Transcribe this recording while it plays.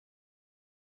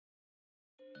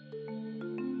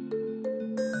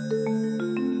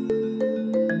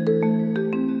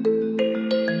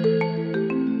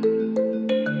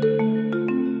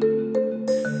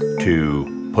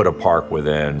put a park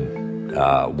within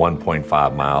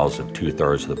 1.5 miles of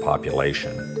 2/3 of the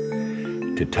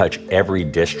population, to touch every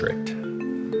district,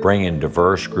 bring in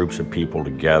diverse groups of people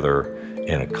together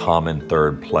in a common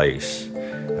third place.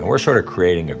 And we're sort of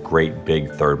creating a great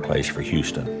big third place for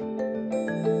Houston.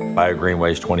 Bayou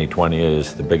Greenways 2020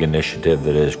 is the big initiative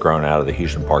that has grown out of the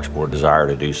Houston Parks Board desire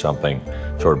to do something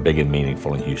sort of big and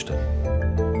meaningful in Houston.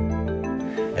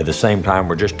 At the same time,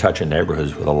 we're just touching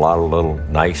neighborhoods with a lot of little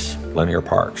nice linear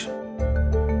parks.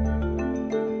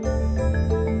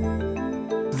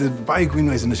 The Bayou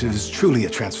Greenways initiative is truly a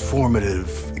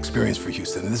transformative experience for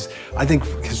Houston. And I think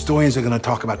historians are going to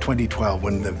talk about 2012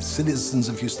 when the citizens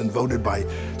of Houston voted by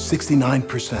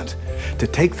 69% to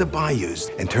take the bayous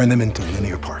and turn them into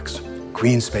linear parks,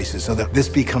 green spaces, so that this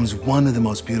becomes one of the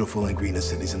most beautiful and greenest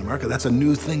cities in America. That's a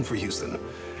new thing for Houston.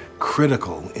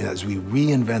 Critical as we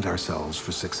reinvent ourselves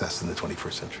for success in the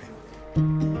 21st century.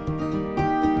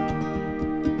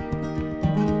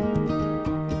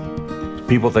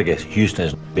 People think of Houston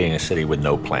as being a city with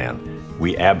no plan.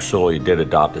 We absolutely did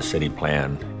adopt a city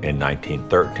plan in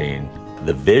 1913.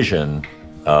 The vision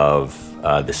of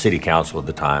the city council at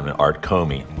the time, Art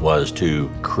Comey, was to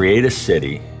create a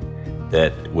city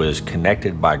that was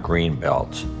connected by green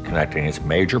belts, connecting its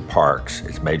major parks,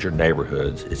 its major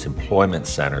neighborhoods, its employment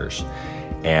centers,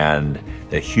 and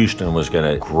that Houston was going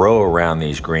to grow around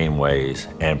these greenways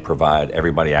and provide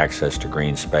everybody access to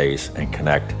green space and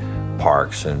connect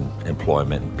parks and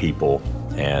employment and people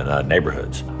and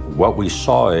neighborhoods. What we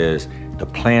saw is the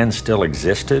plan still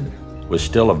existed, was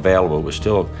still available, it was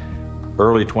still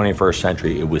early 21st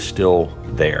century, it was still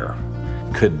there.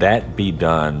 Could that be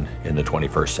done in the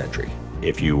 21st century?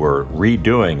 If you were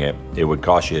redoing it, it would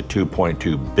cost you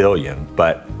 $2.2 billion,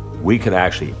 but we could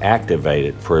actually activate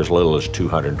it for as little as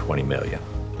 $220 million.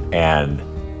 And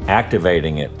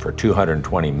activating it for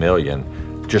 $220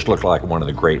 million just looked like one of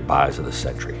the great buys of the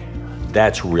century.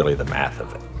 That's really the math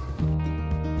of it.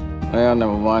 Well,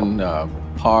 number one,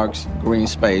 parks, green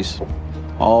space,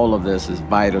 all of this is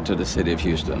vital to the city of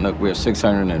Houston. Look, we're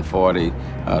 640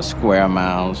 square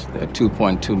miles. There are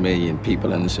 2.2 million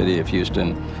people in the city of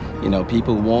Houston. You know,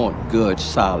 people want good,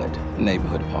 solid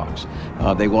neighborhood parks.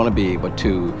 They want to be able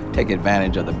to take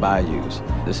advantage of the bayous.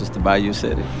 This is the Bayou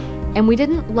City. And we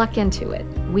didn't luck into it.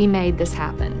 We made this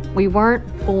happen. We weren't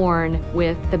born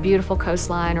with the beautiful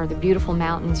coastline or the beautiful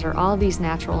mountains or all of these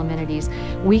natural amenities.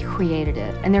 We created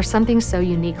it. And there's something so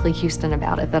uniquely Houston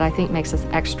about it that I think makes us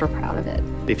extra proud of it.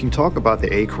 If you talk about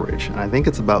the acreage, and I think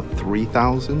it's about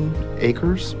 3,000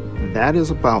 acres, that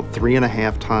is about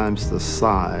 3.5 times the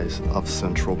size of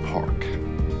Central Park.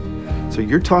 So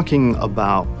you're talking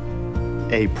about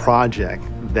a project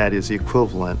that is the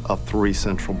equivalent of 3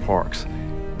 Central Parks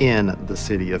in the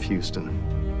city of Houston.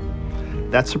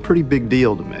 That's a pretty big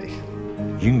deal to me.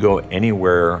 You can go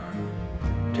anywhere,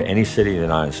 to any city in the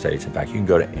United States. In fact, you can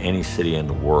go to any city in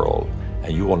the world,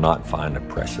 and you will not find a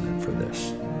precedent for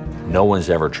this. No one's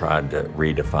ever tried to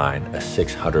redefine a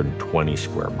 620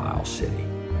 square mile city.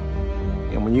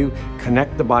 And when you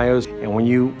connect the bayous and when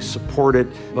you support it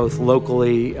both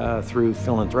locally through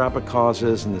philanthropic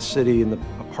causes and the city and the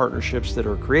partnerships that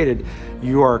are created,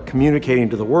 you are communicating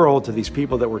to the world, to these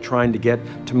people that we're trying to get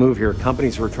to move here,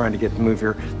 companies who are trying to get to move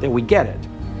here, that we get it.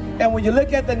 And when you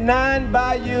look at the 9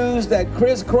 bayous that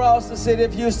crisscross the city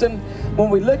of Houston, when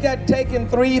we look at taking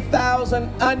 3,000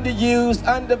 underused,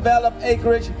 undeveloped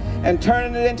acreage and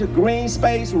turning it into green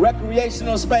space,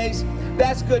 recreational space,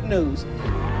 that's good news.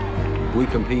 We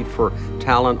compete for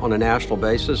talent on a national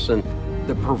basis, and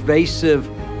the pervasive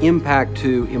impact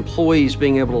to employees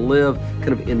being able to live kind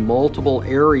of in multiple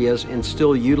areas and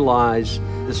still utilize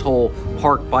this whole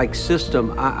park bike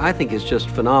system, I think is just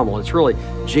phenomenal. It's really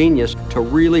genius to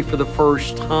really, for the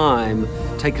first time,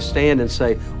 take a stand and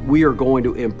say, we are going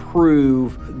to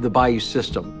improve the Bayou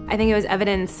system. I think it was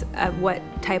evidence of what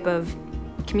type of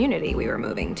community we were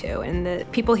moving to, and the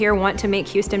people here want to make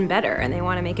Houston better, and they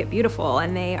want to make it beautiful,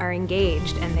 and they are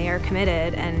engaged and they are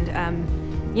committed, and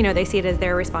you know, they see it as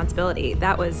their responsibility.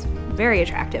 That was very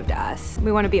attractive to us.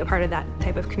 We want to be a part of that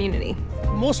type of community.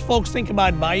 Most folks think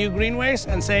about Bayou Greenways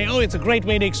and say, oh, it's a great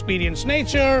way to experience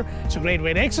nature, it's a great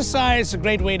way to exercise, it's a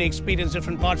great way to experience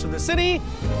different parts of the city.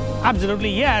 Absolutely,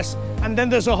 yes. And then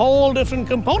there's a whole different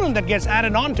component that gets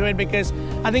added onto it, because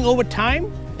I think over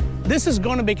time, this is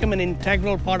going to become an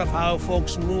integral part of how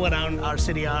folks move around our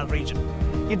city, our region.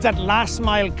 It's that last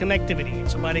mile connectivity.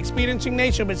 It's about experiencing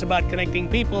nature, but it's about connecting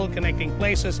people, connecting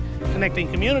places, connecting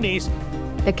communities.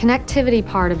 The connectivity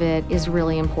part of it is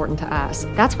really important to us.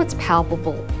 That's what's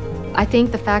palpable I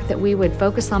think the fact that we would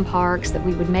focus on parks, that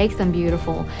we would make them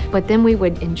beautiful, but then we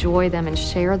would enjoy them and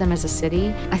share them as a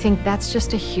city, I think that's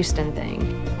just a Houston thing.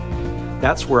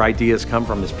 That's where ideas come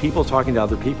from, is people talking to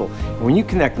other people. And when you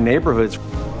connect neighborhoods,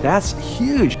 that's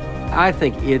huge. I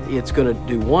think it's going to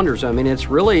do wonders. I mean, it's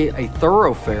really a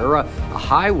thoroughfare, a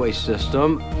highway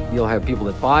system. You'll have people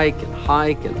that bike and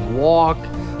hike and walk.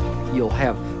 You'll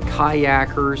have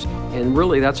kayakers, and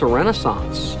really that's a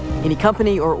renaissance. Any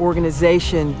company or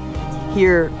organization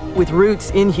here with roots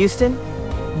in Houston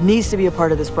needs to be a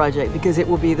part of this project because it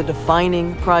will be the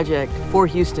defining project for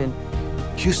Houston.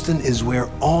 Houston is where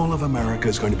all of America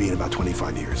is going to be in about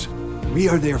 25 years. We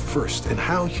are there first, and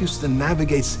how Houston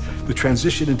navigates the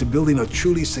transition into building a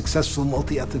truly successful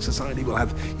multi-ethnic society will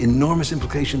have enormous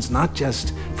implications, not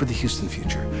just for the Houston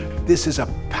future. This is a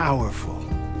powerful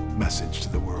message to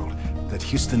the world that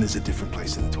Houston is a different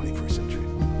place in the 21st century.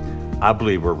 I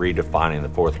believe we're redefining the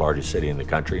fourth largest city in the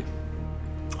country.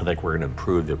 I think we're going to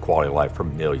improve the quality of life for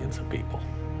millions of people.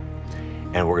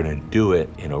 And we're going to do it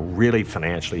in a really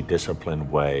financially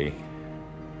disciplined way,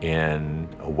 in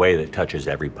a way that touches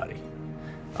everybody.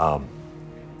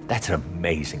 That's an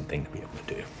amazing thing to be able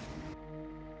to do.